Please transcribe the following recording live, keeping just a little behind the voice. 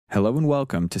Hello and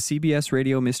welcome to CBS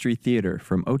Radio Mystery Theater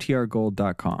from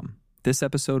OTRGold.com. This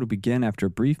episode will begin after a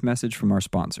brief message from our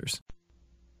sponsors.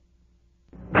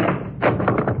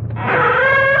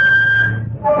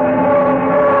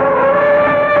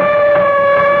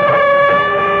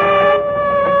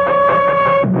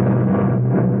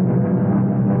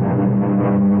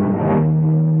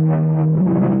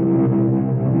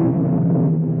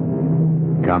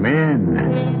 Come in.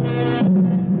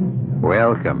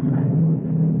 Welcome.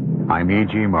 I'm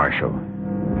E.G. Marshall.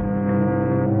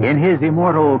 In his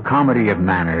immortal Comedy of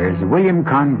Manners, William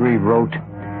Congreve wrote,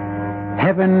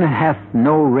 "Heaven hath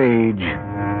no rage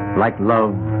like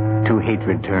love to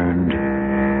hatred turned,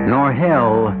 nor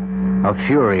hell a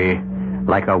fury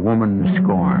like a woman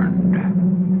scorned."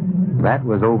 That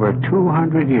was over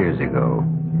 200 years ago.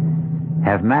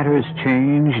 Have matters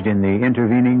changed in the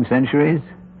intervening centuries?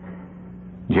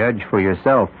 Judge for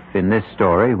yourself in this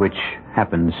story, which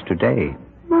happens today.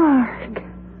 Mark,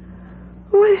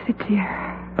 what is it, dear?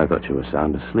 I thought you were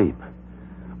sound asleep.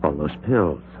 All those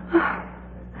pills.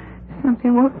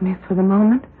 Something woke me for the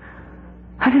moment.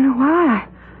 I don't know why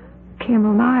I came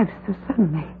alive so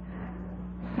suddenly.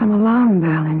 Some alarm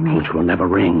bell in me. Which will never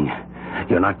ring.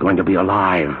 You're not going to be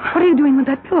alive. What are you doing with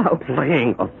that pillow?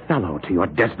 Playing Othello to your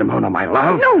Desdemona, my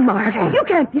love. No, Mark, you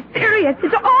can't be serious.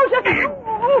 It's all just...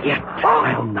 Yet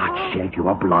I'll not shed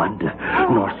your blood,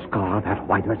 nor scar that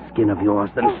whiter skin of yours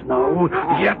than snow.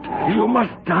 Yet you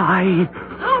must die.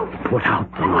 Put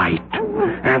out the light,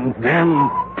 and then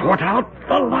put out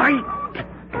the light.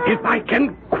 If I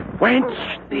can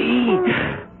quench thee.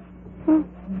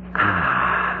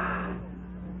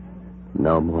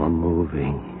 No more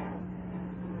moving.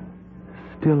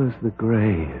 Still as the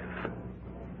grave.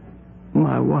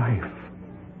 My wife.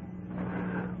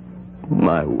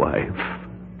 My wife.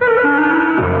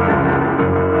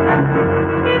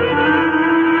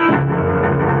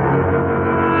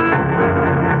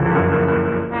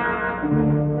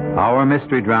 Our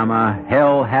mystery drama,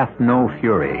 Hell Hath No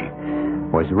Fury,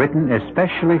 was written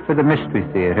especially for the Mystery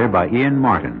Theater by Ian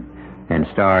Martin and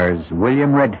stars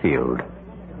William Redfield.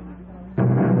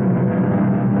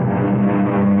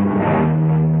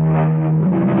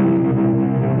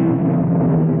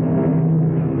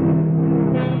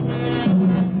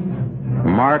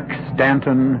 Mark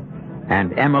Stanton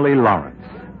and Emily Lawrence.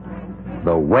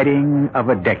 The Wedding of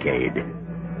a Decade.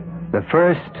 The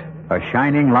first, a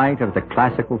shining light of the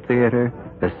classical theater.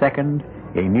 The second,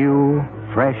 a new,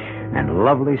 fresh, and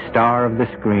lovely star of the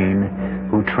screen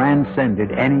who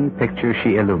transcended any picture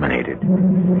she illuminated.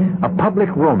 A public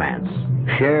romance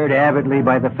shared avidly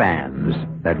by the fans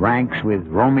that ranks with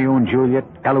Romeo and Juliet,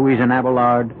 Eloise and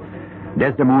Abelard,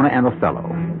 Desdemona and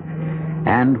Othello,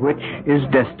 and which is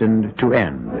destined to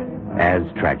end as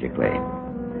tragically.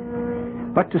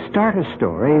 But to start a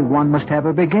story, one must have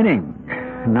a beginning,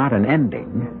 not an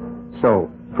ending. So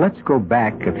let's go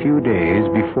back a few days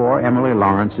before Emily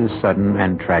Lawrence's sudden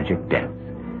and tragic death.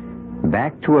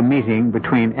 Back to a meeting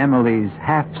between Emily's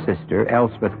half-sister,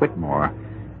 Elspeth Whitmore,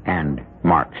 and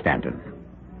Mark Stanton.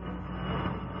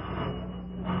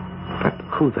 But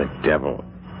who the devil?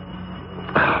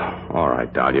 All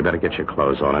right, doll, you better get your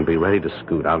clothes on and be ready to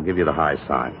scoot. I'll give you the high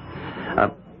sign.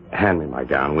 Hand me my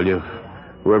gown, will you?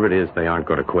 Whoever it is, they aren't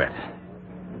going to quit.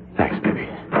 Thanks, baby.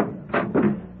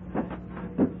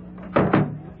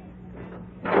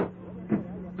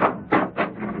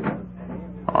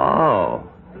 Oh,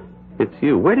 it's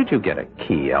you. Where did you get a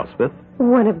key, Elspeth?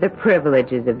 One of the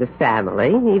privileges of the family,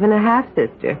 even a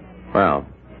half-sister. Well,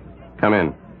 come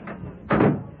in.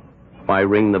 Why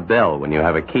ring the bell when you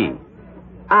have a key?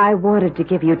 I wanted to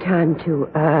give you time to,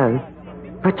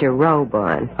 put your robe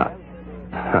on.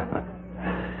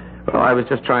 Well, I was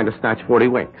just trying to snatch 40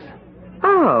 winks.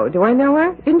 Oh, do I know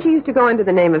her? Didn't she used to go under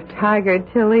the name of Tiger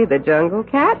Tilly, the jungle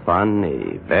cat?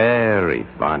 Funny, very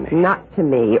funny. Not to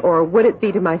me, or would it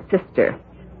be to my sister?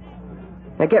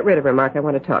 Now get rid of her, Mark. I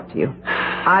want to talk to you.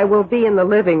 I will be in the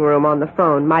living room on the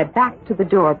phone, my back to the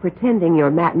door, pretending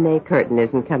your matinee curtain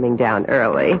isn't coming down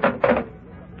early.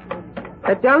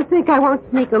 But don't think I won't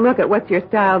sneak a look at what's your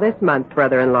style this month,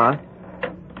 brother-in-law.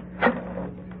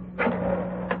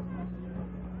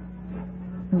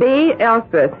 B.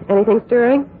 Elspeth. Anything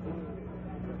stirring?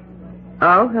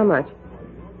 Oh, how much?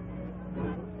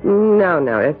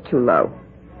 No, it's too low.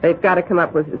 They've got to come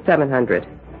up with 700.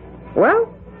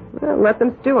 Well, let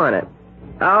them stew on it.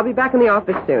 I'll be back in the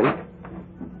office soon.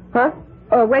 Huh?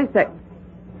 Oh, wait a sec.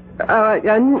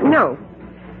 No.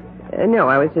 No,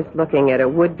 I was just looking at a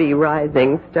would-be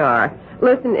rising star.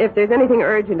 Listen, if there's anything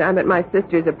urgent, I'm at my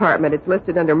sister's apartment. It's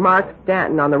listed under Mark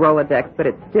Stanton on the Rolodex, but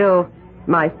it's still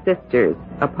my sister's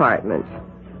apartment.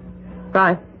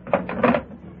 Bye.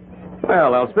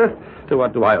 Well, Elspeth, to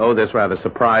what do I owe this rather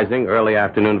surprising early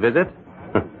afternoon visit?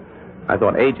 I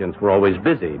thought agents were always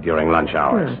busy during lunch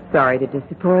hours. Sorry to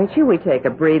disappoint you. We take a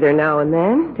breather now and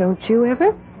then. Don't you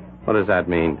ever? What does that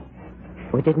mean?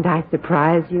 Well, didn't I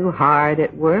surprise you hard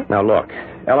at work? Now, look,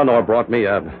 Eleanor brought me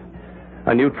a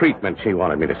new treatment she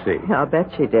wanted me to see. I'll bet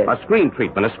she did. A screen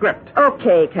treatment, a script.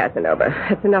 Okay, Casanova.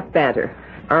 That's enough banter.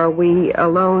 Are we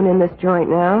alone in this joint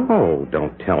now? Oh,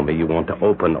 don't tell me you want to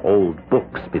open old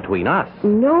books between us.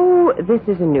 No, this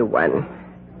is a new one.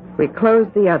 We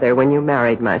closed the other when you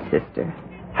married my sister.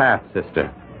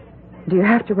 Half-sister. Do you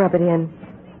have to rub it in?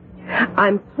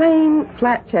 I'm plain,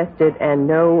 flat-chested, and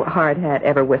no hard hat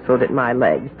ever whistled at my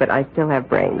legs, but I still have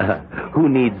brains. Who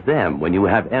needs them when you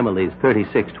have Emily's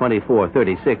 36, 24,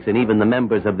 36, and even the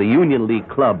members of the Union League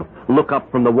Club look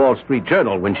up from the Wall Street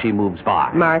Journal when she moves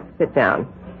by? Mark, sit down.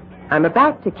 I'm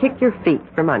about to kick your feet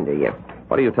from under you.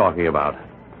 What are you talking about?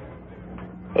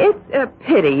 It's a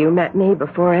pity you met me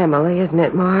before Emily, isn't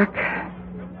it, Mark?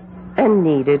 And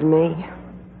needed me.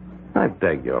 I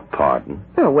beg your pardon.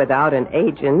 Oh, without an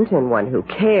agent and one who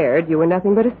cared, you were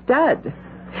nothing but a stud.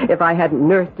 If I hadn't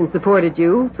nursed and supported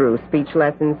you through speech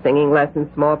lessons, singing lessons,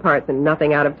 small parts, and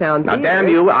nothing out of town Now, theater... damn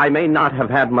you, I may not have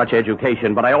had much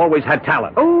education, but I always had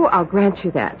talent. Oh, I'll grant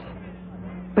you that.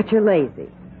 But you're lazy.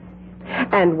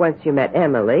 And once you met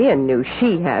Emily and knew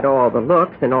she had all the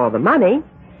looks and all the money,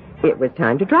 it was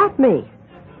time to drop me.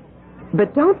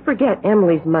 But don't forget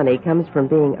Emily's money comes from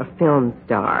being a film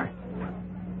star.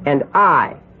 And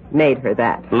I made her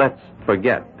that. Let's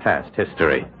forget past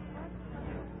history.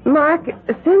 Mark,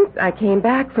 since I came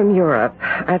back from Europe,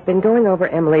 I've been going over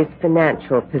Emily's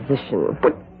financial position.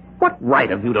 But what right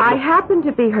have you to... I happen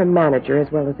to be her manager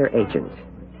as well as her agent.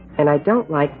 And I don't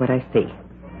like what I see.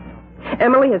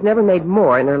 Emily has never made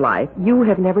more in her life. You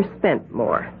have never spent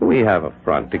more. We have a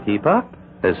front to keep up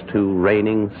as two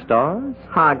reigning stars.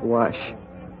 Hogwash.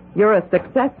 You're a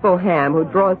successful ham who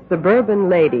draws suburban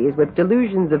ladies with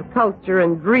delusions of culture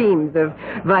and dreams of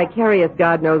vicarious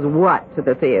God knows what to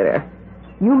the theater.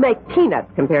 You make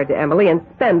peanuts compared to Emily and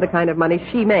spend the kind of money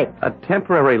she makes. A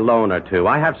temporary loan or two.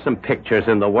 I have some pictures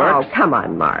in the works. Oh, come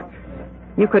on, Mark.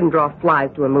 You couldn't draw flies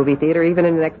to a movie theater, even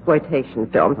in an exploitation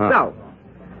film. So,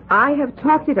 I have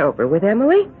talked it over with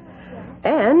Emily,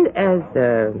 and as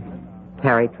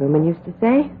Harry Truman used to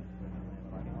say,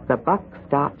 the buck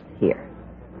stops here.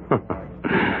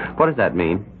 What does that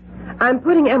mean? I'm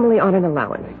putting Emily on an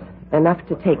allowance, enough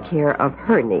to take care of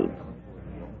her needs.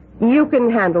 You can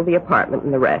handle the apartment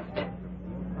and the rest.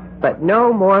 But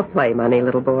no more play money,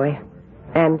 little boy.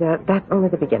 And that's only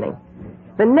the beginning.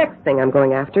 The next thing I'm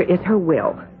going after is her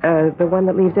will. The one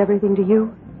that leaves everything to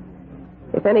you.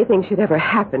 If anything should ever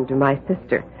happen to my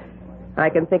sister, I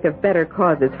can think of better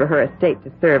causes for her estate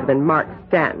to serve than Mark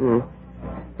Stanton,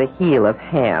 the heel of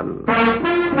ham.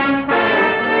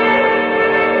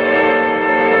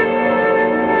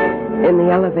 In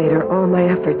the elevator, all my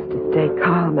efforts to stay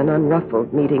calm and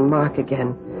unruffled meeting Mark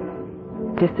again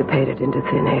dissipated into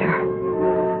thin air.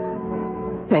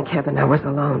 Thank heaven I was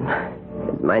alone,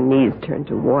 as my knees turned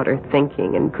to water,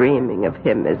 thinking and dreaming of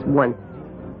him as once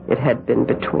it had been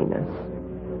between us.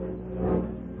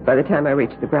 By the time I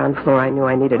reached the ground floor, I knew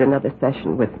I needed another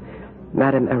session with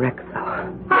Madame Erexo.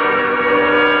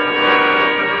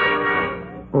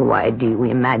 Why do you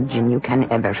imagine you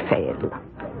can ever fail?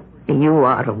 You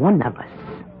are one of us.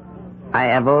 I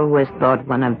have always thought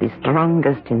one of the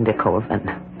strongest in the coven.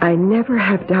 I never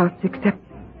have doubts except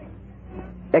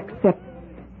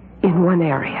in one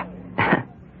area.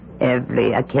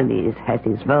 Every Achilles has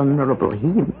his vulnerable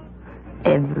heel.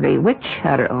 Every witch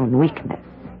her own weakness.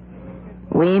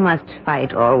 We must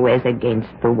fight always against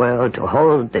the world to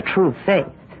hold the true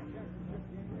faith.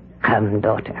 Come,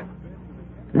 daughter.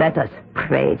 Let us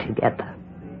pray together.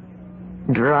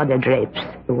 Draw the drapes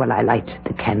while I light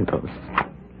the candles.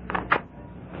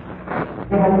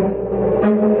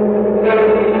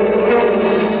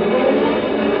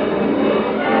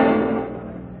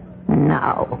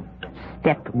 Now,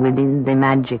 step within the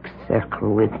magic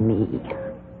circle with me.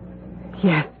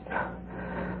 Yes.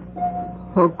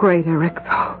 Oh, great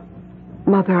Erexo,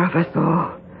 mother of us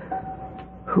all,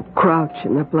 who crouch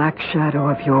in the black shadow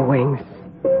of your wings.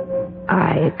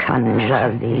 I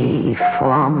conjure the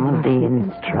form of the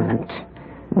instrument,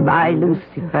 by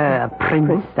Lucifer,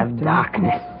 prince of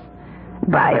darkness,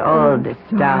 by all the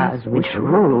stars which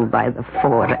rule by the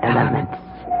four elements,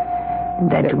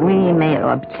 that we may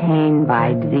obtain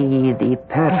by thee the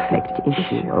perfect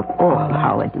issue of all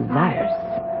our desires,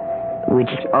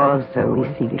 which also we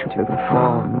seek to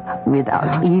perform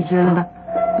without evil,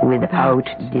 without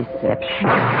deception.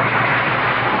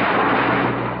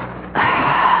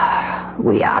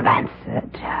 we are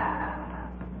answered.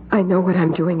 I know what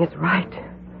I'm doing is right.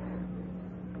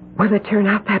 Will it turn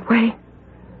out that way?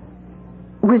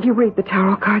 Will you read the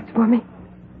tarot cards for me?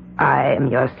 I am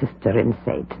your sister in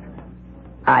Satan.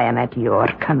 I am at your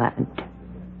command.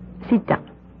 Sit down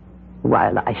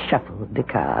while I shuffle the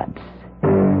cards.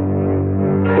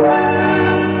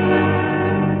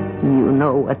 You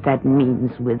know what that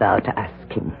means without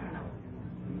asking.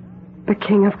 The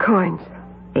King of Coins.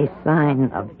 A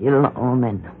sign of ill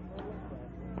omen.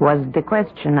 Was the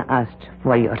question asked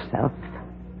for yourself?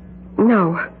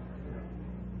 No.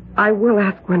 I will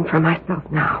ask one for myself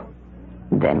now.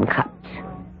 Then cut.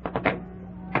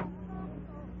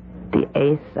 The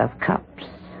Ace of Cups.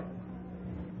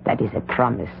 That is a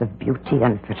promise of beauty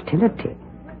and fertility.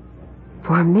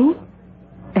 For me?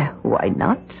 Why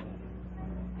not?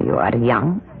 You are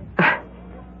young.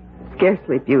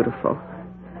 Scarcely beautiful.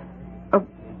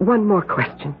 One more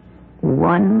question.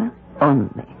 One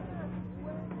only.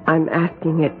 I'm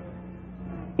asking it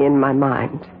in my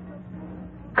mind.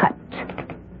 Cut.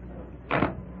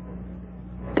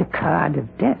 The card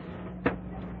of death.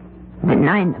 The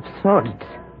 9 of Swords.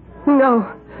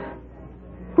 No.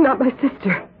 Not my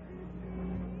sister.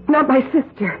 Not my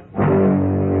sister.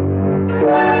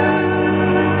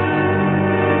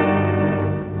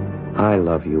 I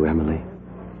love you, Emily.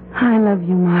 I love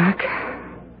you, Mark.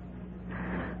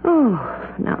 Oh,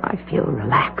 now I feel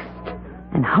relaxed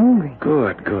and hungry.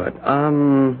 Good.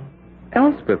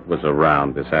 Elspeth was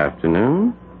around this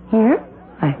afternoon. Here?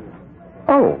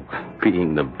 Oh,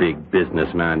 being the big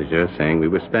business manager, saying we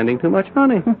were spending too much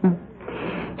money.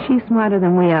 She's smarter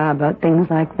than we are about things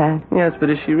like that. Yes, but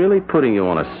is she really putting you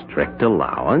on a strict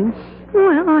allowance?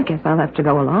 Well, I guess I'll have to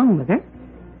go along with her.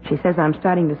 She says I'm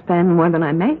starting to spend more than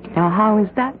I make. Now, how is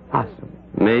that possible?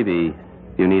 Maybe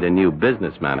you need a new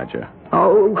business manager.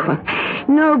 Oh,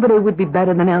 nobody would be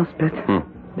better than Elspeth.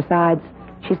 Besides,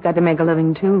 she's got to make a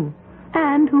living, too.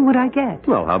 And who would I get?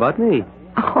 Well, how about me?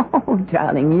 Oh,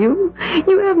 darling, you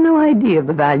have no idea of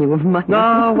the value of money.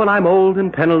 No, when I'm old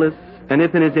and penniless, and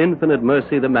if in his infinite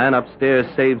mercy the man upstairs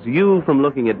saves you from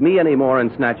looking at me anymore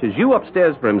and snatches you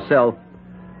upstairs for himself,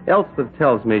 Elspeth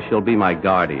tells me she'll be my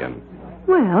guardian.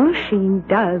 Well, she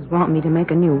does want me to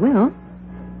make a new will.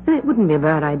 And it wouldn't be a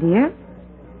bad idea.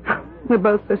 We're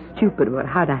both so stupid about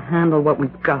how to handle what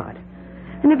we've got.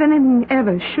 And if anything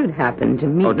ever should happen to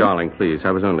me... Oh, darling, please,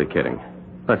 I was only kidding.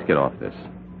 Let's get off this.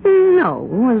 No,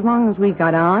 as long as we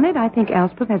got on it, I think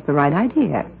Elspeth has the right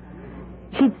idea.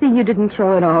 She'd see you didn't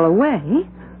throw it all away,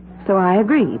 so I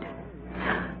agreed.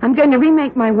 I'm going to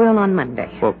remake my will on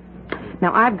Monday. Well...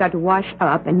 Now, I've got to wash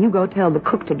up, and you go tell the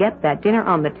cook to get that dinner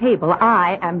on the table.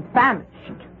 I am famished.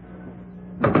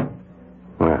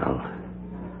 Well,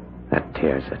 that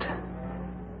tears it.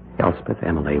 Elspeth,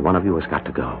 Emily, one of you has got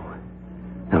to go.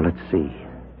 Now, let's see.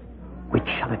 Which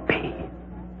shall it be?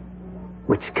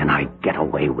 Which can I get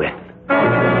away with?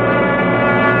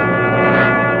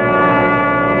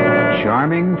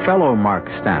 Charming fellow Mark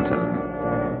Stanton.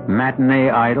 Matinee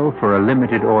idol for a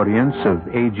limited audience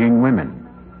of aging women.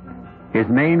 His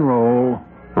main role,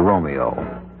 Romeo.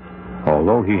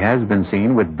 Although he has been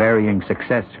seen with varying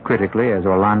success critically as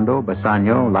Orlando,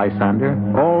 Bassanio, Lysander,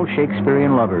 all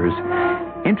Shakespearean lovers.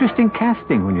 Interesting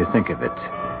casting when you think of it.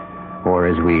 Or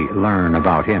as we learn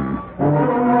about him.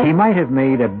 He might have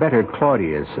made a better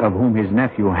Claudius, of whom his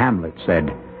nephew Hamlet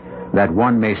said, that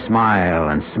one may smile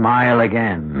and smile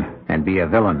again and be a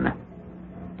villain.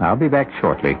 I'll be back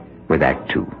shortly with Act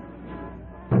 2.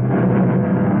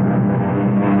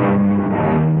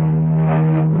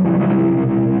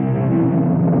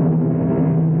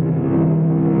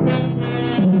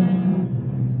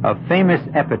 A famous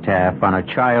epitaph on a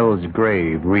child's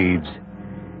grave reads,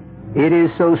 "It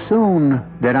is so soon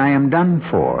that I am done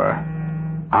for.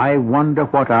 I wonder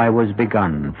what I was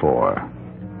begun for."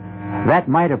 That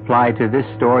might apply to this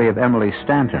story of Emily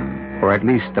Stanton, or at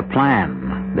least the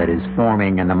plan that is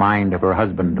forming in the mind of her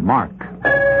husband, Mark.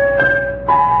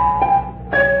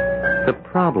 The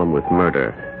problem with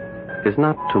murder is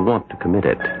not to want to commit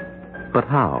it, but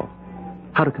how.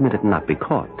 How to commit it and not be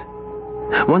caught.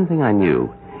 One thing I knew,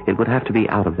 it would have to be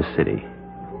out of the city.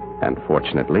 And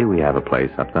fortunately, we have a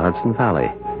place up the Hudson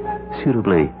Valley,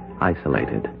 suitably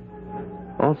isolated.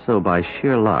 Also, by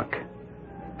sheer luck,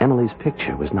 Emily's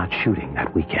picture was not shooting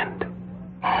that weekend.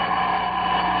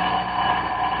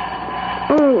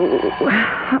 Oh,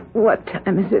 what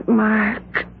time is it,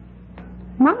 Mark?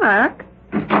 Mark?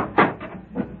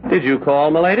 Did you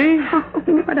call, milady? Oh,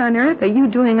 what on earth are you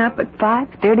doing up at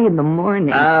 5:30 in the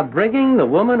morning? Bringing the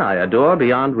woman I adore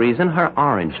beyond reason her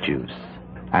orange juice.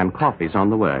 And coffee's on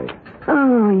the way.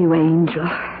 Oh, you angel.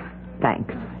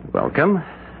 Thanks. Welcome.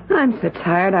 I'm so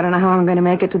tired. I don't know how I'm going to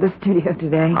make it to the studio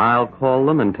today. I'll call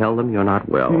them and tell them you're not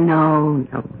well. No.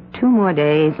 2 more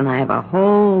days, and I have a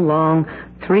whole long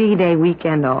 3-day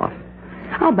weekend off.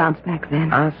 I'll bounce back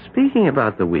then. Speaking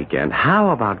about the weekend,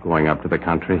 how about going up to the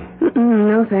country?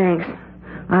 No, thanks.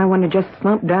 I want to just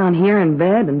slump down here in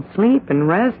bed and sleep and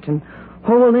rest and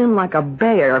hole in like a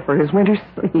bear for his winter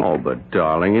sleep. Oh, but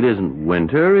darling, it isn't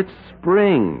winter, it's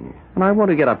spring. And I want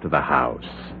to get up to the house.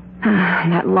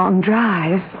 That long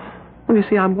drive. Well, you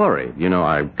see, I'm worried. You know,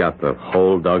 I've got the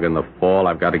hole dug in the fall.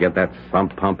 I've got to get that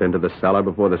sump pump into the cellar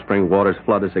before the spring waters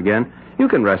flood us again. You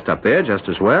can rest up there just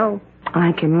as well.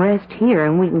 I can rest here,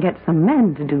 and we can get some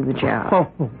men to do the job.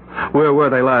 Oh, where were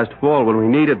they last fall when we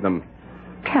needed them?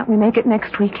 Can't we make it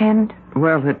next weekend?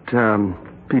 Well, it'd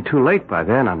be too late by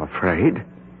then, I'm afraid.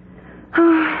 All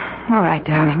right,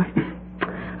 darling.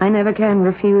 I never can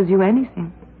refuse you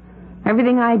anything.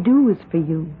 Everything I do is for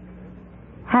you.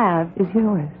 Have is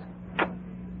yours.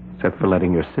 Except for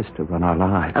letting your sister run our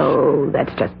lives. Oh,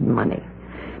 that's just money.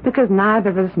 Because neither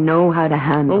of us know how to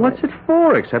handle Well, what's it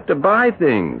for except to buy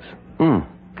things?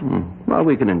 Well,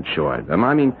 we can enjoy them.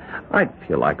 I mean, I'd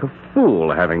feel like a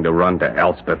fool having to run to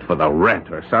Elspeth for the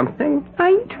rent or something. Are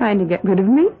you trying to get rid of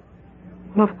me?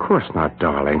 Well, of course not,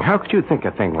 darling. How could you think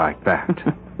a thing like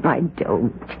that? I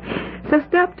don't. So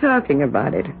stop talking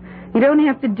about it. You don't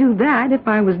have to do that if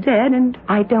I was dead, and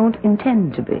I don't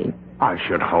intend to be. I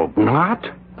should hope not.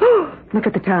 Look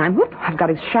at the time. Whoop, I've got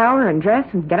to shower and dress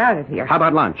and get out of here. How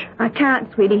about lunch? I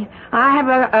can't, sweetie. I have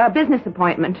a business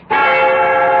appointment.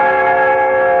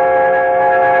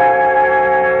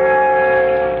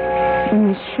 In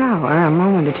the shower, a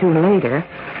moment or 2 later,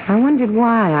 I wondered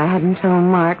why I hadn't told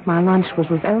Mark my lunch was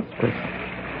with Elspeth.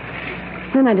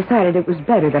 Then I decided it was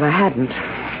better that I hadn't.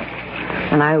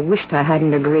 And I wished I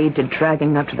hadn't agreed to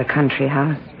dragging up to the country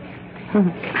house.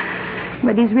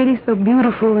 But he's really so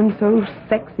beautiful and so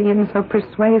sexy and so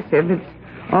persuasive, it's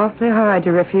awfully hard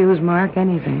to refuse Mark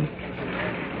anything.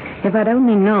 If I'd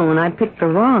only known I'd picked the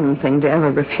wrong thing to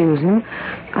ever refuse him,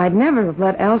 I'd never have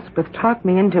let Elspeth talk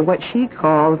me into what she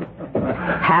called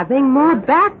having more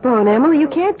backbone, Emily. You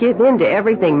can't give in to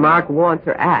everything Mark wants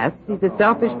or asks. He's a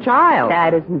selfish child.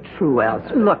 That isn't true,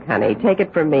 Elspeth. Look, honey, take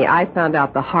it from me. I found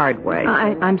out the hard way.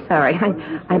 I'm sorry.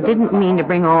 I didn't mean to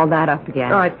bring all that up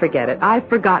again. All right, forget it. I've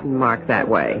forgotten Mark that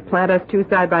way. Plant us 2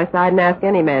 side by side and ask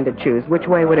any man to choose. Which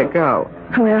way would it go?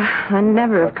 Well, I'd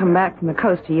never have come back from the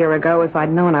coast a year ago if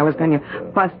I'd known I was going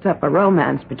to bust up a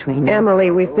romance between you.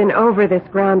 Emily, we've been over this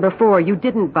ground before. You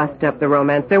didn't bust up the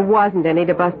romance. There wasn't any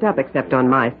to bust up except on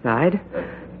my side.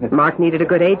 Mark needed a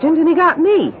good agent, and he got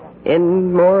me.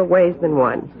 In more ways than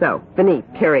one. So, fini,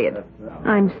 period.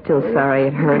 I'm still sorry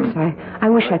it hurts. I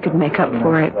wish I could make up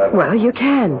for it. Well, you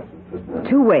can.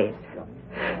 2 ways.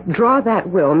 Draw that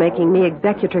will making me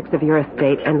executrix of your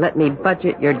estate and let me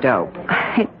budget your dough.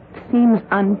 It seems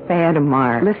unfair to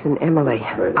Mark. Listen, Emily,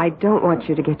 I don't want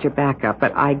you to get your back up,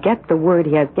 but I get the word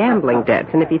he has gambling debts,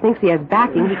 and if he thinks he has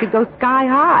backing, he could go sky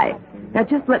high. Now,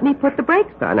 just let me put the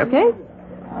brakes on, okay?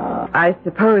 I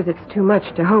suppose it's too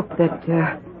much to hope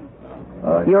that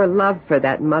your love for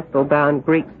that muscle-bound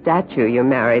Greek statue you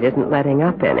married isn't letting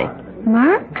up any.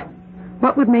 Mark?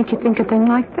 What would make you think a thing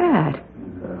like that?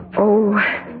 Oh,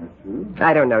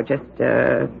 I don't know, just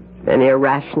an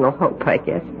irrational hope, I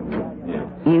guess.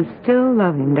 You still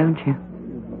love him, don't you?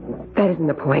 That isn't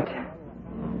the point.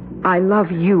 I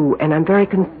love you, and I'm very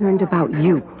concerned about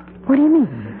you. What do you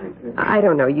mean? I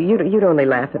don't know. You'd only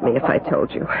laugh at me if I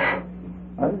told you.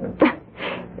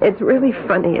 It's really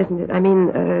funny, isn't it? I mean,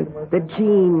 the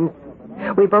genes.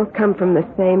 We both come from the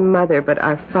same mother, but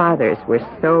our fathers were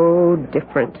so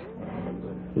different.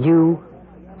 You,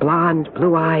 blonde,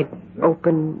 blue-eyed,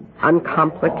 open,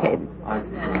 uncomplicated,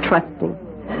 trusting.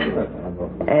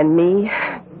 And me,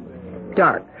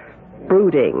 dark,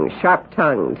 brooding,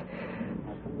 sharp-tongued.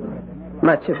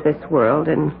 Much of this world,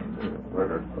 and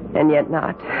yet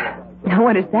not.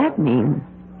 What does that mean?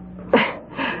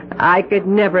 I could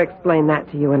never explain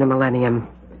that to you in a millennium.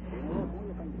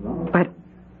 But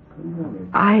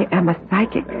I am a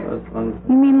psychic.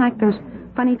 You mean like those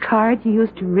funny cards you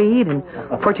used to read and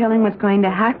foretelling what's going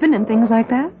to happen and things like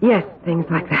that? Yes, things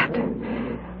like that.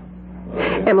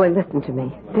 Emily, listen to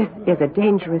me. This is a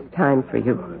dangerous time for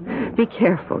you. Be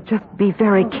careful. Just be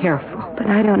very careful. But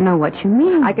I don't know what you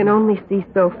mean. I can only see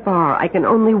so far. I can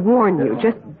only warn you.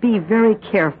 Just be very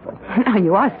careful. Now,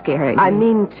 you are scaring me. I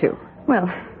mean to. Well,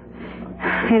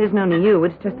 it is known to you.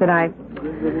 It's just that I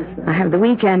have the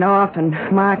weekend off, and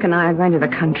Mark and I are going to the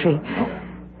country.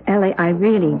 Ellie, I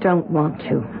really don't want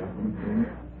to.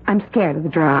 I'm scared of the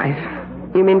drive.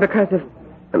 You mean because of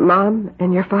Mom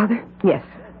and your father? Yes.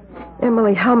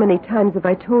 Emily, how many times have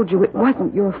I told you it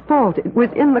wasn't your fault? It was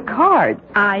in the cards.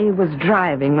 I was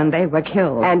driving when they were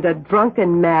killed. And a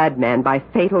drunken madman by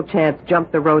fatal chance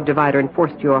jumped the road divider and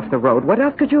forced you off the road. What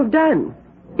else could you have done?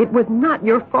 It was not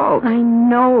your fault. I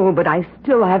know, but I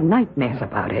still have nightmares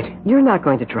about it. You're not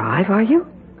going to drive, are you?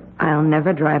 I'll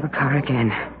never drive a car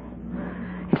again.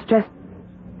 It's just,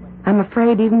 I'm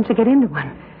afraid even to get into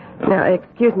one. Now,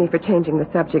 excuse me for changing the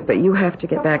subject, but you have to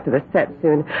get back to the set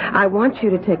soon. I want you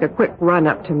to take a quick run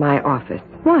up to my office.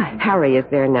 Why? Harry is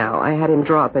there now. I had him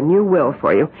draw up a new will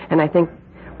for you, and I think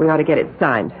we ought to get it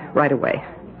signed right away.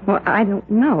 Well, I don't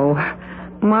know.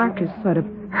 Mark is sort of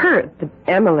hurt.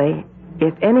 Emily,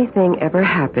 if anything ever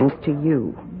happens to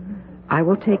you, I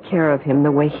will take care of him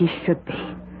the way he should be.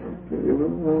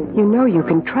 You know you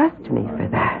can trust me for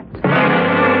that.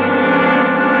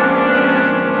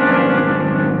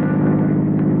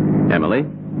 Emily?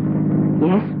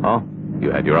 Yes? Oh,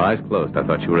 you had your eyes closed. I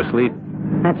thought you were asleep.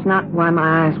 That's not why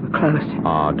my eyes were closed.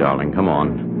 Oh, darling, come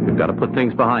on. We've got to put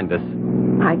things behind us.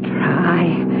 I try.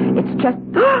 It's just...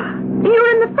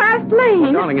 You're in the fast lane.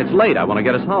 Oh, darling, it's late. I want to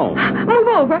get us home. Move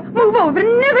over.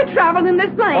 Never travel in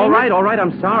this lane. All right.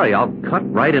 I'm sorry. I'll cut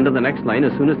right into the next lane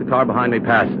as soon as the car behind me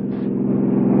passes.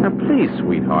 Now, please,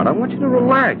 sweetheart, I want you to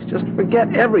relax. Just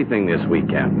forget everything this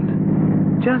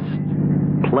weekend. Just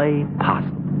play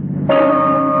possum. Play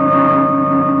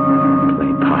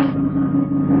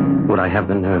possum. Would I have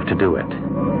the nerve to do it?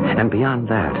 And beyond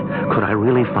that, could I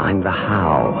really find the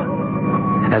how?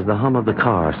 As the hum of the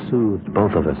car soothed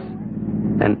both of us,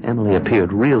 and Emily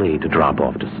appeared really to drop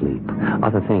off to sleep,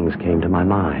 other things came to my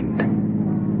mind.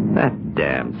 That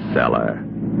damn cellar.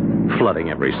 Flooding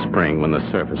every spring when the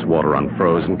surface water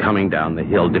unfroze and coming down the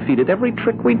hill defeated every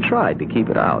trick we tried to keep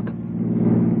it out.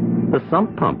 The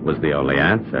sump pump was the only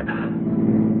answer.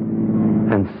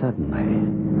 And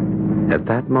suddenly, at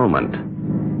that moment,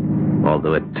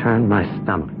 although it turned my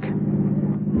stomach,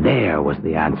 there was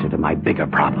the answer to my bigger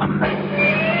problem.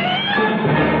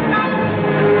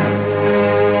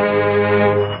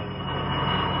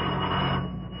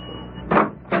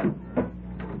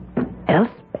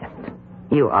 Elspeth,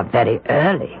 you are very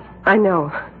early. I know.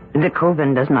 The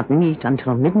coven does not meet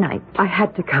until midnight. I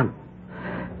had to come.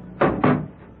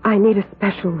 I need a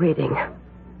special reading.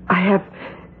 I have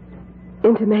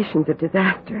intimations of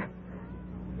disaster.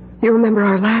 You remember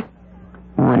our last...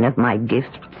 One of my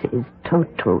gifts is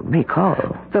total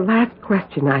recall. The last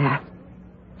question I asked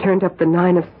turned up the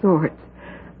 9 of Swords.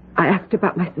 I asked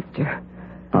about my sister.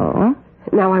 Oh?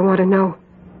 Now I want to know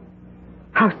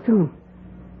how soon?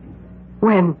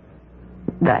 When?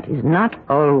 That is not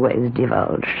always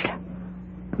divulged.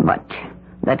 But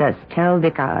let us tell the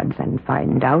cards and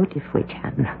find out if we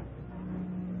can.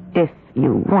 If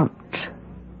you want.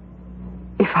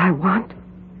 If I want?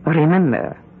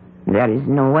 Remember, there is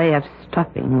no way of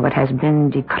stopping what has been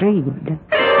decreed.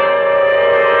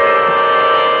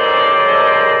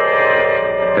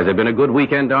 Has it been a good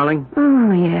weekend, darling?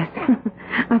 Oh, yes.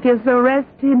 I feel so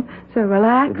rested, so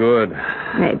relaxed. Good.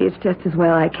 Maybe it's just as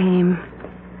well I came.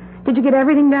 Did you get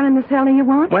everything done in the cellar you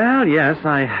want? Well, yes,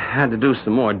 I had to do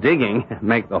some more digging,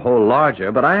 make the hole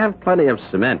larger, but I have plenty of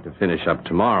cement to finish up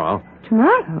tomorrow.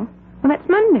 Tomorrow? Well, that's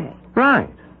Monday. Right.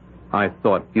 I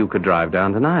thought you could drive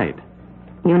down tonight.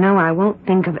 You know I won't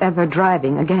think of ever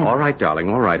driving again. All right, darling,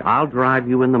 all right. I'll drive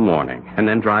you in the morning and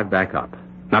then drive back up.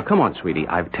 Now, come on, sweetie.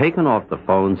 I've taken off the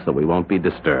phone so we won't be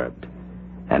disturbed.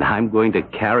 And I'm going to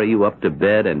carry you up to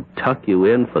bed and tuck you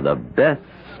in for the best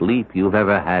sleep you've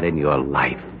ever had in your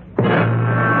life.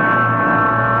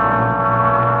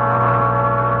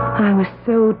 I was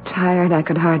so tired I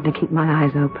could hardly keep my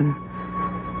eyes open.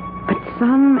 But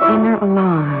some inner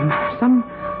alarm, some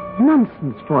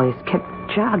nonsense voice kept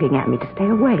jogging at me to stay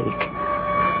awake.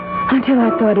 Until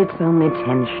I thought it's only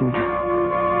tension.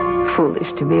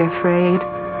 Foolish to be afraid.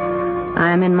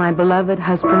 I am in my beloved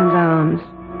husband's arms.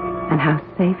 And how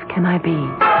safe can I be?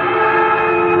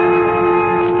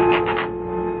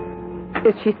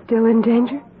 Is she still in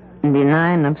danger? The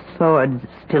 9 of Swords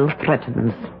still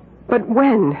threatens. But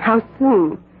when? How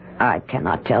soon? I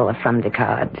cannot tell from the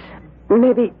cards.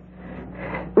 Maybe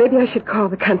I should call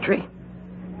the country.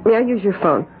 May I use your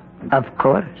phone? Of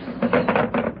course.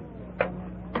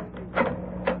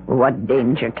 What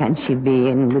danger can she be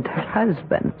in with her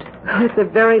husband? Oh, it's a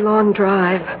very long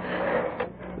drive.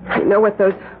 You know what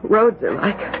those roads are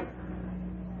like.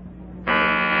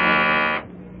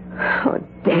 Oh,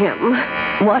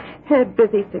 damn. What? A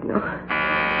busy signal.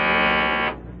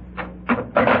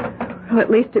 Well, at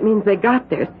least it means they got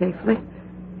there safely.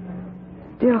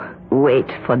 Still...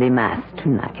 Wait for the mass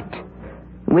tonight.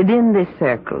 Within this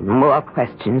circle, more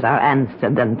questions are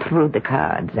answered than through the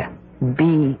cards.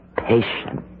 Be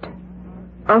patient.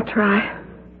 I'll try.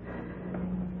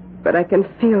 But I can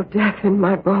feel death in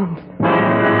my bones.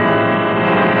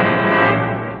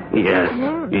 Yes,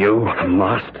 you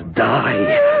must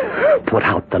die. Put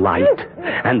out the light,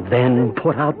 and then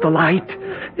put out the light.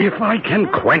 If I can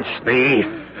quench thee.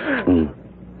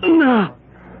 No.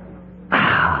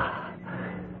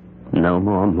 No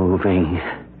more moving.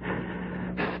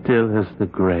 Still as the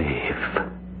grave.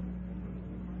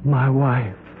 My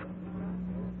wife.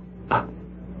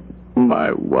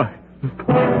 My wife.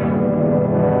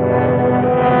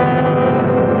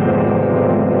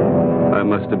 I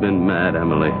must have been mad,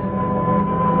 Emily,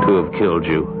 to have killed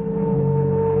you.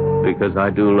 Because I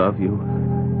do love you.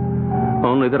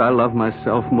 Only that I love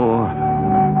myself more.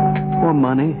 For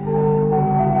money.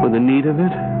 For the need of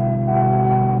it.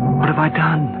 What have I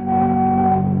done?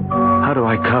 How do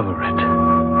I cover it?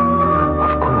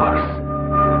 Of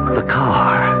course. The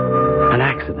car. An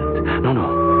accident.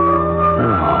 No.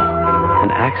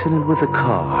 An accident with a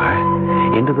car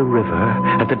into the river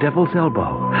at the Devil's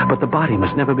Elbow. But the body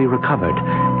must never be recovered.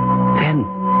 Then,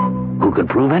 who could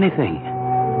prove anything?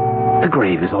 The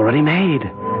grave is already made.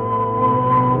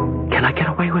 Can I get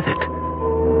away with it?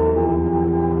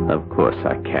 Of course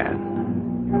I can.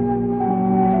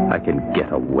 I can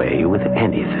get away with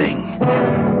anything.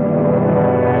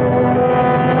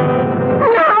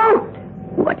 No!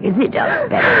 What is it,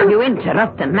 Elspeth? You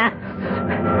interrupt the mass.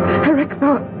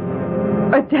 Ericmo,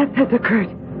 a death has occurred.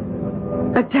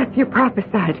 A death you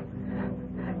prophesied.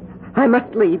 I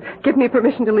must leave. Give me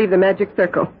permission to leave the magic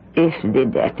circle. If the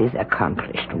death is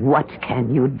accomplished, what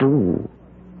can you do?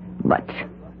 But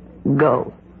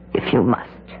go, if you must.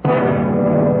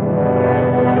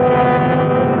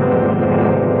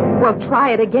 Well,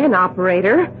 try it again,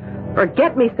 operator. Or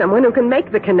get me someone who can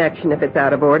make the connection if it's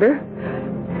out of order.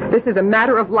 This is a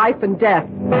matter of life and death.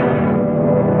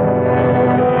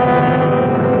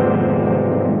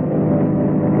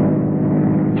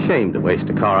 Shame to waste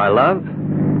a car I love.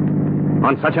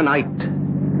 On such a night,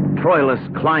 Troilus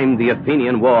climbed the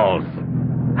Athenian walls.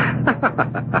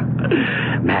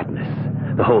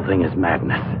 Madness. The whole thing is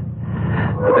madness.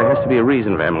 But there has to be a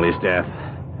reason for Emily's death.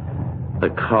 The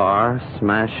car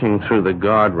smashing through the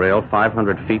guardrail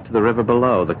 500 feet to the river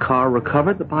below. The car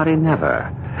recovered, the body never.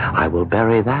 I will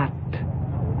bury that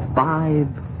 5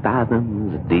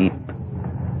 fathoms deep.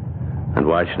 And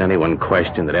why should anyone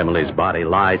question that Emily's body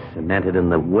lies cemented in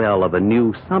the well of a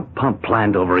new sump pump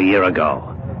planned over a year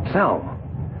ago? So,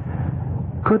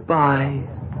 goodbye,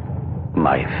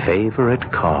 my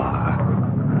favorite car.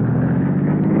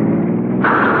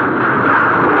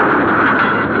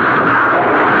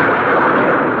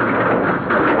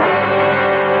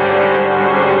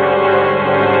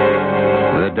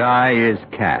 The die is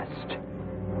cast.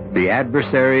 The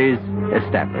adversaries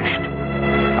established.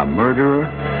 A murderer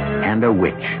and a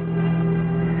witch.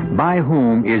 By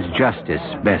whom is justice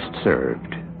best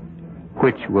served?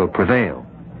 Which will prevail?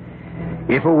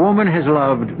 If a woman has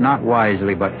loved not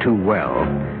wisely but too well,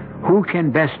 who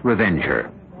can best revenge her?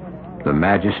 The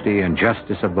majesty and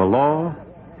justice of the law,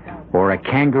 or a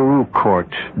kangaroo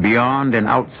court beyond and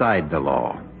outside the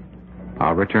law?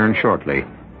 I'll return shortly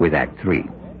with Act 3.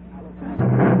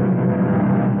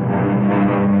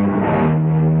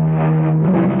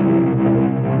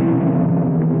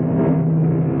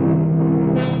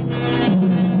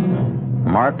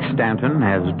 Mark Stanton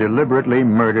has deliberately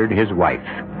murdered his wife.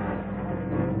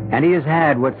 And he has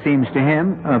had what seems to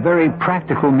him a very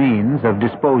practical means of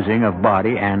disposing of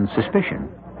body and suspicion,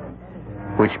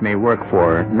 which may work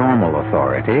for normal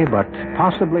authority, but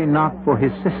possibly not for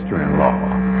his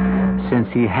sister-in-law, since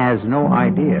he has no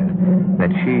idea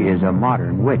that she is a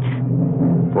modern witch.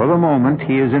 For the moment,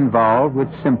 he is involved with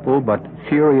simple but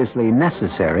furiously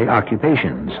necessary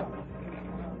occupations.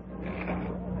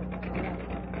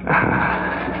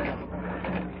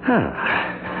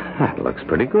 That looks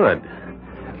pretty good.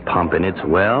 Pump in its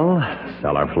well,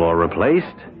 cellar floor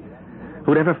replaced.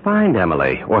 Who'd ever find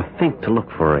Emily or think to look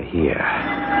for her here?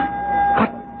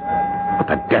 What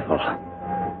the devil?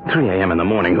 3 a.m. in the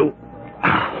morning. Who?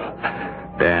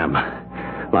 Damn.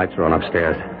 Lights are on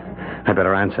upstairs. I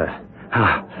better answer.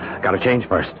 Gotta change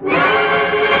first.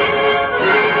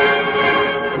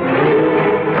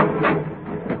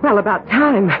 Well, about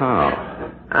time. Oh.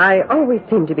 I always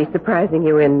seem to be surprising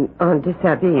you en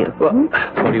dishabille. Well,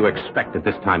 what do you expect at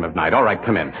this time of night? All right,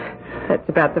 come in. That's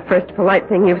about the first polite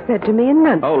thing you've said to me in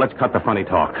months. Oh, let's cut the funny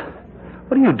talk.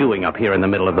 What are you doing up here in the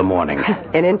middle of the morning?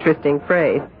 An interesting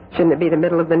phrase. Shouldn't it be the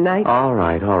middle of the night? All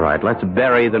right. Let's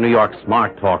bury the New York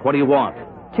smart talk. What do you want?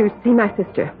 To see my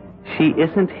sister. She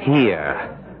isn't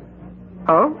here.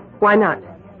 Oh? Why not?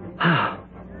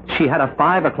 She had a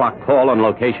 5 o'clock call on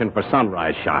location for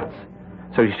sunrise shots.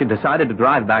 So she decided to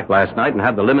drive back last night and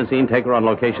have the limousine take her on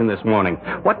location this morning.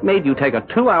 What made you take a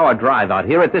 2-hour drive out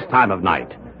here at this time of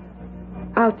night?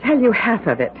 I'll tell you half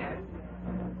of it.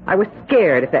 I was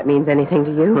scared, if that means anything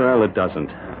to you. Well, it doesn't.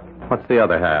 What's the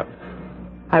other half?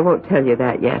 I won't tell you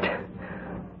that yet.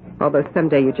 Although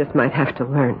someday you just might have to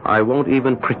learn. I won't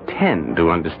even pretend to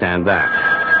understand that.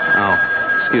 Oh,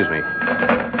 excuse me.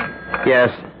 Yes.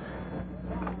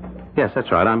 Yes,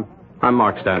 that's right. I'm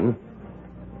Mark Stanton.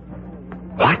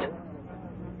 What?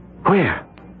 Where?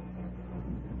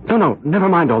 No, never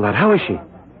mind all that. How is she?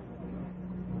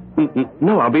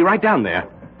 No, I'll be right down there.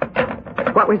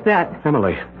 What was that?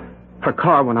 Emily, her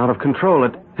car went out of control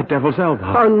at Devil's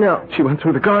Elbow. Oh, no. She went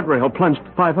through the guardrail, plunged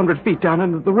 500 feet down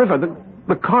into the river.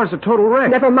 The car's a total wreck.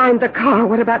 Never mind the car.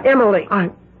 What about Emily?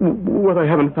 Well, they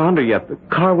haven't found her yet. The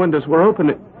car windows were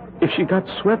open. If she got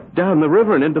swept down the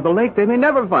river and into the lake, they may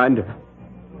never find her.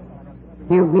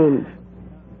 You mean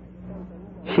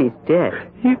she's dead?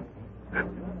 You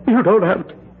don't have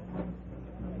to.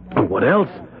 And what else?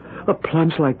 A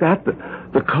plunge like that,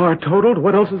 the car totaled.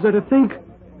 What else is there to think?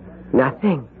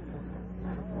 Nothing.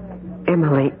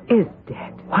 Emily is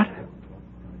dead. What?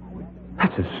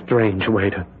 That's a strange way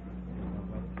to...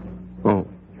 Oh,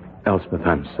 Elspeth,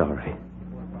 I'm sorry.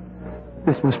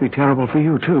 This must be terrible for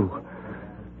you, too.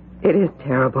 It is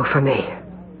terrible for me.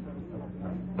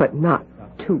 But not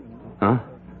too. Huh?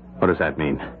 What does that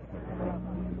mean?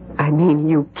 I mean,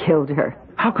 you killed her.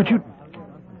 How could you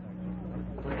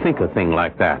think a thing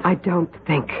like that? I don't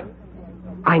think.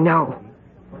 I know.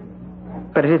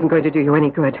 But it isn't going to do you any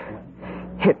good.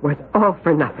 It was all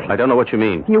for nothing. I don't know what you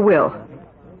mean. You will.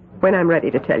 When I'm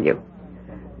ready to tell you.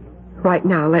 Right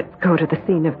now, let's go to the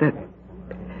scene of the...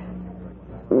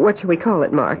 What shall we call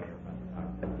it, Mark?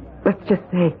 Let's just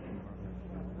say...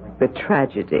 the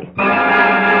tragedy.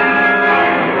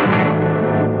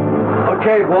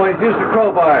 Okay, boys, use the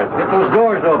crowbars. Get those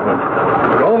doors open.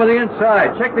 Go over the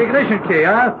inside. Check the ignition key,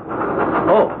 huh?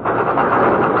 Oh.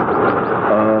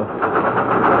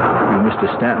 You Mr.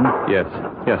 Stanton?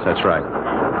 Yes, that's right.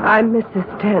 I'm Mrs.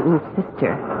 Stanton's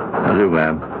sister. How do,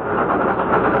 ma'am?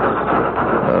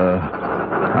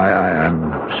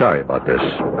 I'm sorry about this.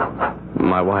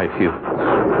 My wife, you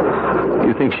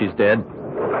think she's dead?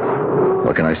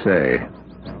 What can I say?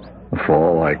 A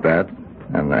fall like that,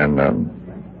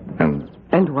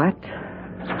 And what?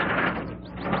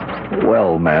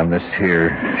 Well, ma'am, this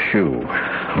here shoe.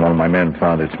 One of my men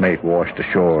found its mate washed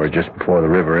ashore just before the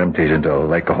river empties into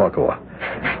Lake Kahakawa.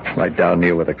 Right down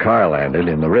near where the car landed,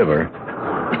 in the river,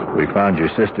 we found your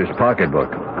sister's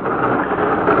pocketbook.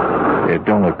 It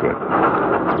don't look good.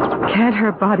 Can't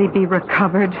her body be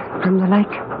recovered from the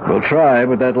lake? We'll try,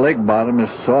 but that lake bottom is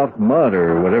soft mud,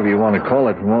 or whatever you want to call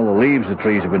it, from all the leaves the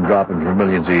trees have been dropping for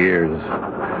millions of years.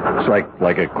 It's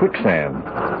like a quicksand.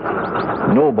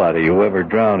 Nobody who ever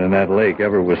drowned in that lake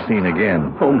ever was seen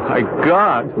again. Oh, my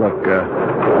God. Look,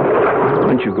 why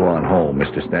don't you go on home,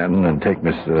 Mr. Stanton, and take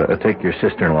your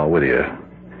sister-in-law with you.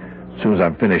 As soon as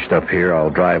I'm finished up here, I'll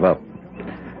drive up.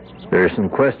 There are some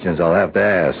questions I'll have to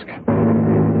ask.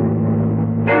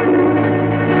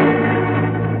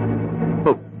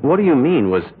 But what do you mean,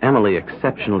 was Emily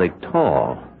exceptionally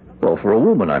tall? Well, for a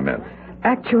woman, I meant.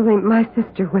 Actually, my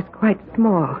sister was quite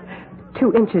small.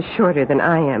 2 inches shorter than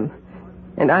I am.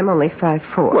 And I'm only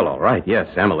 5'4". Well, all right, yes,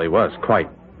 Emily was quite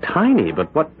tiny,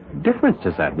 but what difference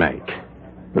does that make?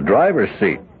 The driver's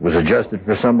seat was adjusted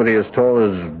for somebody as tall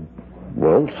as,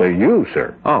 well, say you,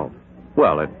 sir. Oh,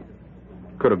 well, it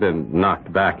could have been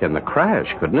knocked back in the crash,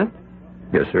 couldn't it?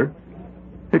 Yes, sir.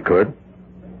 It could.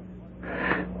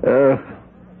 Was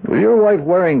your wife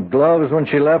wearing gloves when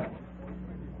she left?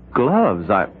 Gloves?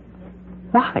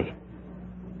 Why?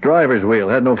 Driver's wheel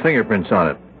had no fingerprints on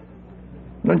it.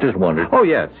 I just wondered. Oh,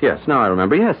 yes, now I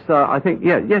remember. Yes, I think,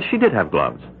 yes, she did have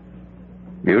gloves.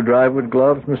 You drive with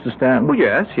gloves, Mr. Stanton? Oh,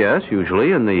 yes,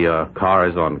 usually, and the car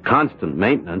is on constant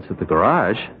maintenance at the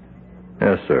garage.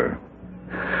 Yes, sir.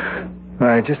 All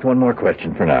right, just one more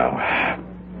question for now.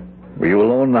 Were you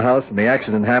alone in the house when the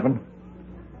accident happened?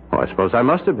 Oh, I suppose I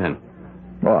must have been.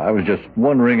 Well, I was just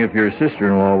wondering if your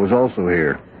sister-in-law was also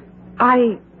here.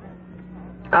 I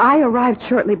arrived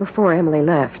shortly before Emily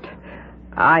left.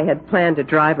 I had planned to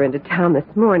drive her into town this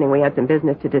morning. We had some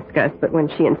business to discuss, but when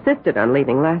she insisted on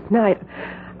leaving last night,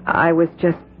 I was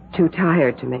just too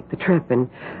tired to make the trip, and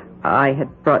I had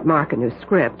brought Mark a new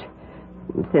script.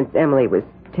 And since Emily was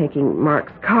taking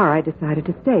Mark's car, I decided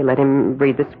to stay, let him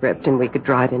read the script, and we could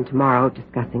drive in tomorrow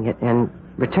discussing it and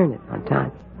return it on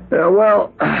time.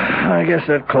 Well, I guess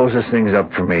that closes things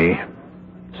up for me.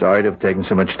 Sorry to have taken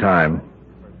so much time.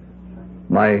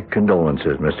 My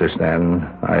condolences, Mr. Stanton.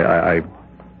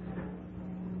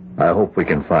 I hope we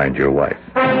can find your wife.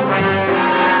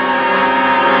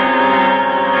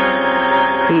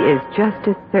 He is just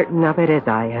as certain of it as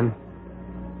I am.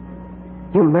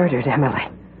 You murdered Emily.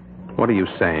 What are you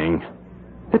saying?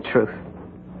 The truth.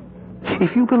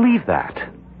 If you believe that,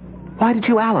 why did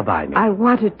you alibi me? I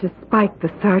wanted to spike the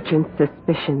sergeant's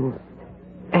suspicions,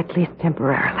 at least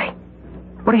temporarily.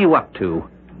 What are you up to?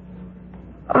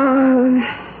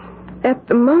 At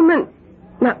the moment,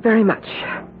 not very much.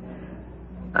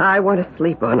 I want to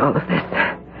sleep on all of this.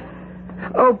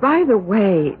 Oh, by the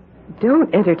way,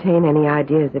 don't entertain any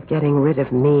ideas of getting rid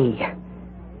of me.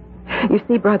 You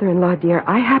see, brother-in-law dear,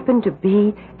 I happen to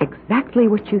be exactly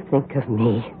what you think of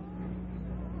me.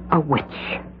 A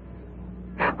witch.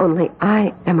 Only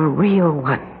I am a real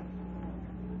one.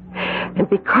 And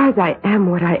because I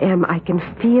am what I am, I can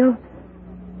feel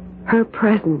her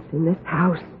presence in this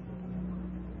house.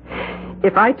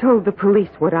 If I told the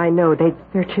police what I know, they'd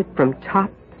search it from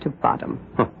top to bottom.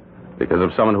 Because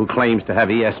of someone who claims to have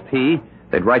ESP,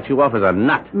 they'd write you off as a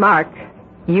nut. Mark,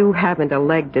 you haven't a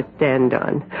leg to stand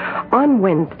on. On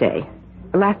Wednesday,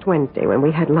 last Wednesday when we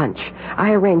had lunch,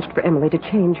 I arranged for Emily to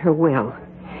change her will.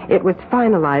 It was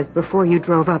finalized before you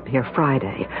drove up here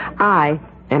Friday. I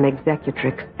am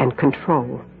executrix and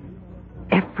control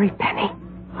every penny.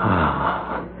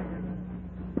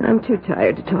 I'm too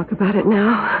tired to talk about it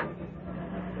now.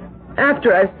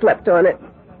 After I've slept on it,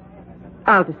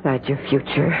 I'll decide your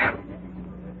future.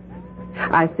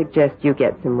 I suggest you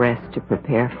get some rest to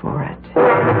prepare for it.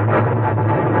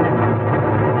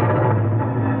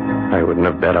 I wouldn't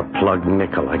have bet a plugged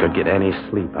nickel I could get any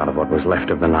sleep out of what was left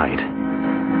of the night.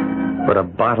 But a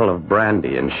bottle of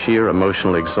brandy and sheer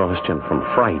emotional exhaustion from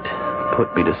fright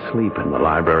put me to sleep in the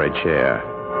library chair.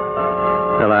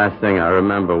 The last thing I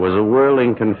remember was a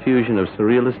whirling confusion of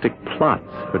surrealistic plots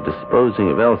for disposing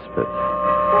of Elspeth.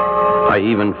 I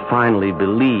even finally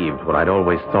believed what I'd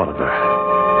always thought of her.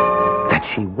 That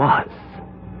she was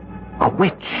a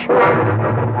witch.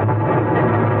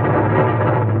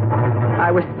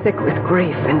 I was sick with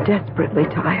grief and desperately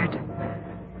tired.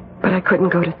 But I couldn't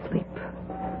go to sleep.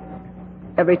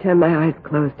 Every time my eyes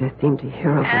closed, I seemed to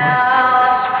hear a voice.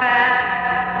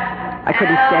 I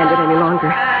couldn't stand it any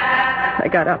longer. I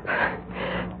got up,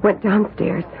 went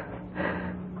downstairs.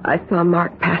 I saw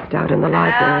Mark passed out in the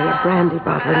library, a brandy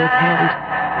bottle in his hand,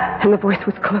 and the voice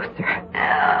was closer.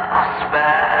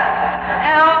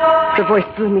 The voice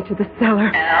drew me to the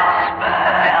cellar.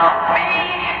 Help me.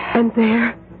 And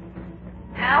there,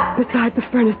 beside the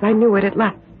furnace, I knew it at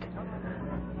last.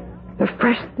 The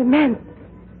fresh cement,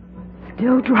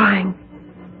 still drying,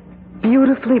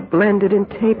 beautifully blended and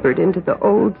tapered into the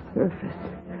old surface.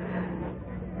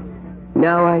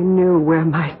 Now I knew where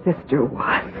my sister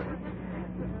was.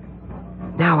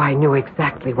 Now I knew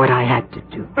exactly what I had to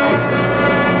do.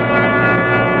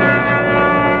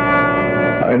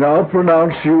 I now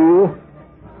pronounce you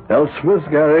Elspeth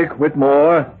Garrick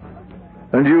Whitmore,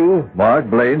 and you, Mark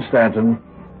Blaine Stanton,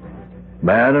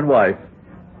 man and wife.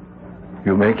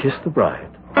 You may kiss the bride.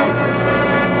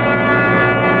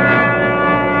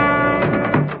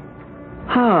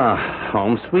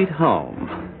 Home sweet home.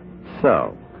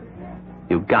 So,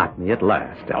 you got me at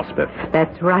last, Elspeth.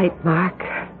 That's right, Mark.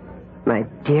 My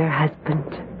dear husband.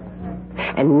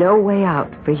 And no way out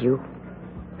for you.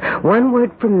 One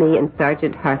word from me and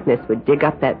Sergeant Harkness would dig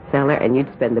up that cellar and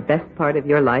you'd spend the best part of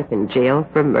your life in jail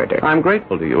for murder. I'm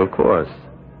grateful to you, of course.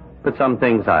 But some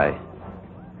things I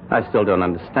still don't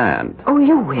understand. Oh,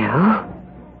 you will.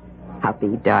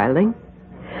 Huppy, darling.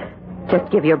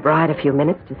 Just give your bride a few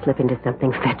minutes to slip into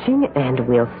something fetching and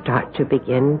we'll start to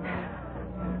begin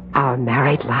our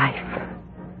married life.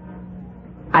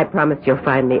 I promise you'll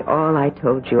find me all I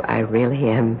told you I really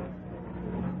am.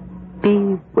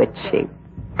 Bewitching.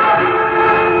 I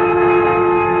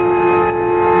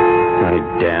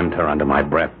damned her under my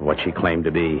breath for what she claimed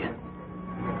to be.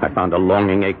 I found a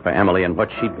longing ache for Emily and what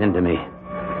she'd been to me.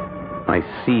 I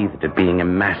seethed at being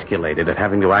emasculated, at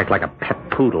having to act like a pet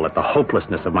poodle, at the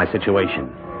hopelessness of my situation.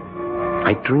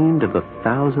 I dreamed of the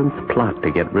 1,000th plot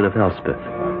to get rid of Elspeth.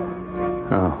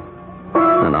 Oh,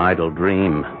 an idle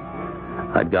dream.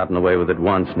 I'd gotten away with it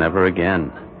once, never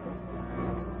again.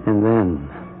 And then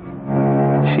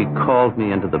she called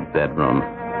me into the bedroom.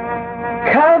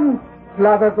 Come,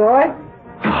 lover boy.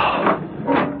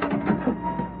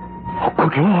 Oh,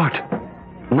 good Lord.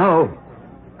 No.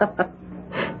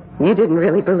 You didn't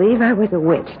really believe I was a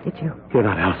witch, did you? You're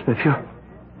not Elspeth.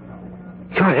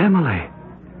 You're Emily.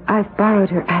 I've borrowed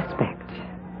her aspect.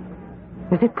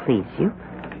 Does it please you?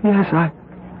 Yes,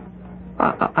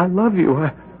 I love you.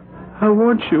 I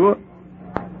want you.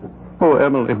 Oh,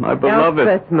 Emily, my beloved.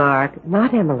 Elspeth, Mark,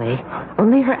 not Emily.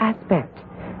 Only her aspect,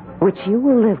 which you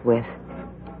will live with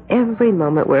every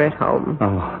moment we're at home.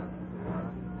 Oh.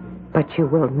 But you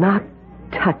will not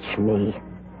touch me,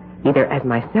 either as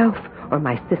myself or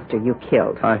my sister you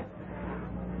killed.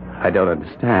 I don't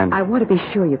understand. I want to be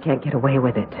sure you can't get away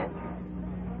with it.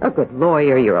 A good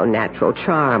lawyer, your own natural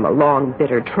charm, a long,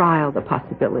 bitter trial, the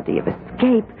possibility of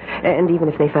escape, and even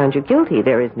if they found you guilty,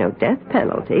 there is no death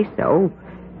penalty, so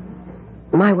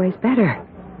my way's better.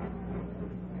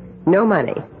 No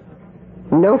money,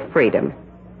 no freedom,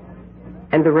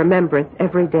 and the remembrance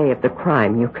every day of the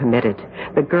crime you committed,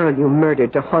 the girl you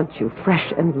murdered to haunt you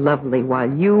fresh and lovely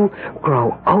while you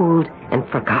grow old and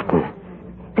forgotten.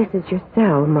 This is your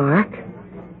cell, Mark.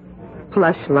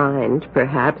 Plush-lined,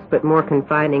 perhaps, but more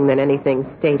confining than anything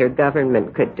state or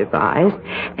government could devise.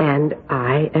 And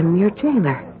I am your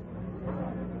jailer.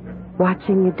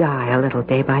 Watching you die a little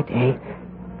day by day,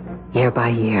 year by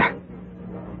year.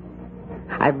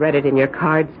 I've read it in your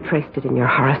cards, traced it in your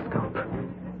horoscope.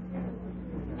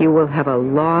 You will have a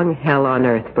long hell on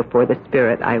earth before the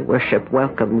spirit I worship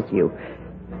welcomes you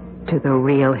to the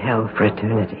real hell for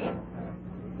eternity.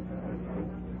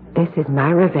 This is my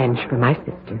revenge for my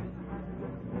sister.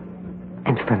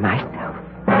 And for myself.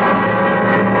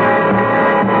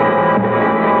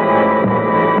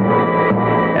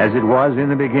 As it was in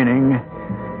the beginning,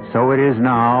 so it is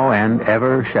now and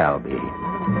ever shall be.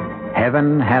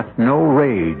 Heaven hath no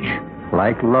rage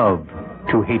like love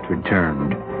to hatred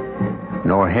turned,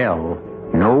 nor hell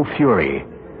no fury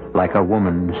like a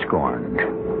woman scorned.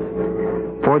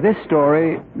 For this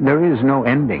story there is no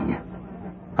ending.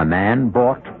 A man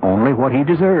bought only what he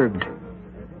deserved.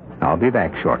 I'll be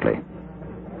back shortly.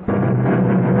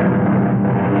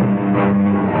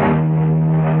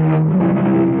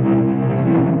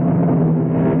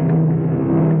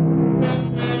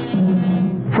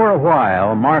 For a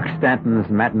while, Mark Stanton's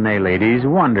matinee ladies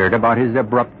wondered about his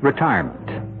abrupt retirement.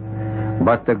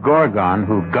 But the Gorgon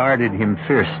who guarded him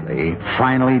fiercely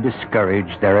finally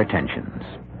discouraged their attentions.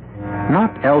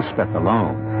 Not Elspeth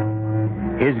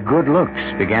alone. His good looks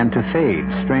began to fade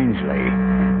strangely,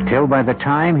 till by the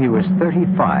time he was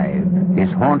 35, his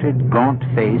haunted, gaunt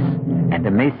face and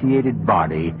emaciated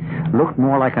body looked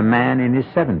more like a man in his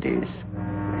 70s.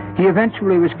 He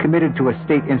eventually was committed to a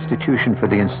state institution for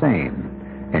the insane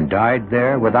and died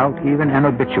there without even an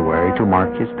obituary to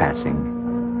mark his passing.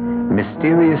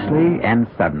 Mysteriously and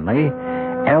suddenly,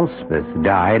 Elspeth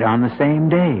died on the same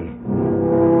day.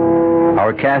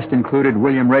 Our cast included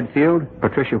William Redfield,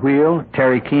 Patricia Wheel,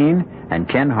 Terry Keane, and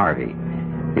Ken Harvey.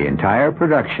 The entire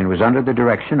production was under the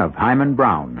direction of Hyman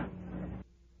Brown.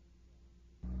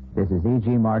 This is E.G.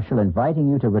 Marshall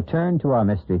inviting you to return to our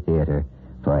Mystery Theater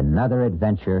for another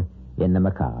adventure in the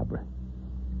macabre.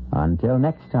 Until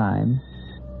next time,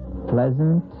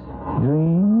 pleasant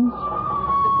dreams.